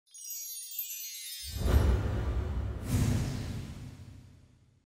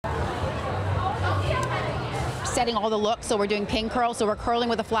setting all the looks, so we're doing pin curls, so we're curling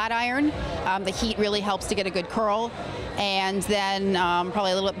with a flat iron. The heat really helps to get a good curl. And then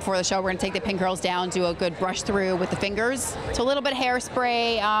probably a little bit before the show, we're going to take the pin curls down, do a good brush through with the fingers. So a little bit of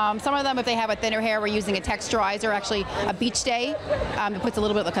hairspray. Some of them, if they have a thinner hair, we're using a texturizer, actually a beach day. It puts a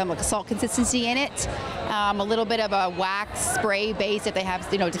little bit of kind of like a salt consistency in it. A little bit of a wax spray base if they have,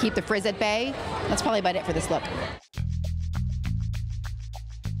 to keep the frizz at bay. That's probably about it for this look.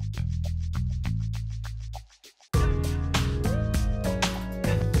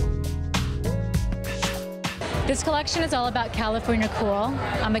 This collection is all about California cool.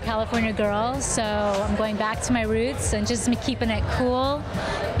 I'm a California girl, so I'm going back to my roots and just keeping it cool,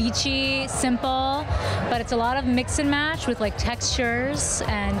 beachy, simple, but it's a lot of mix and match with like textures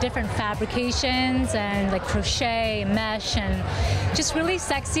and different fabrications and like crochet, mesh, and just really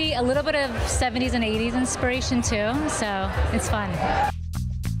sexy, a little bit of 70s and 80s inspiration too, so it's fun.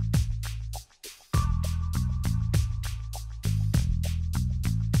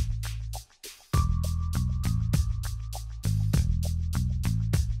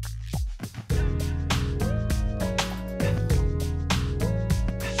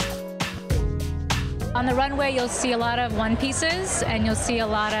 On the runway, you'll see a lot of one pieces and you'll see a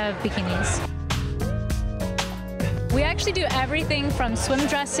lot of bikinis. We actually do everything from swim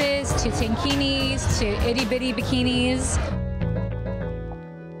dresses to tankinis to itty-bitty bikinis.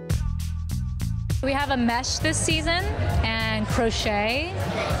 We have a mesh this season and crochet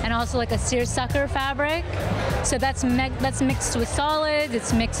and also like a seersucker fabric. So that's mixed with solids,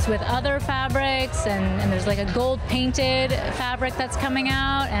 it's mixed with other fabrics, and there's like a gold painted fabric that's coming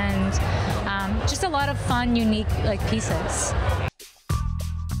out, and just a lot of fun, unique pieces.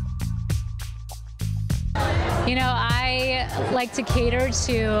 I like to cater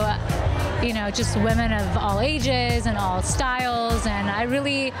to just women of all ages and all styles, and I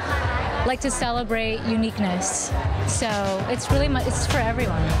really like to celebrate uniqueness. So it's for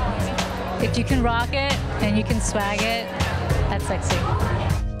everyone. If you can rock it and you can swag it, that's sexy.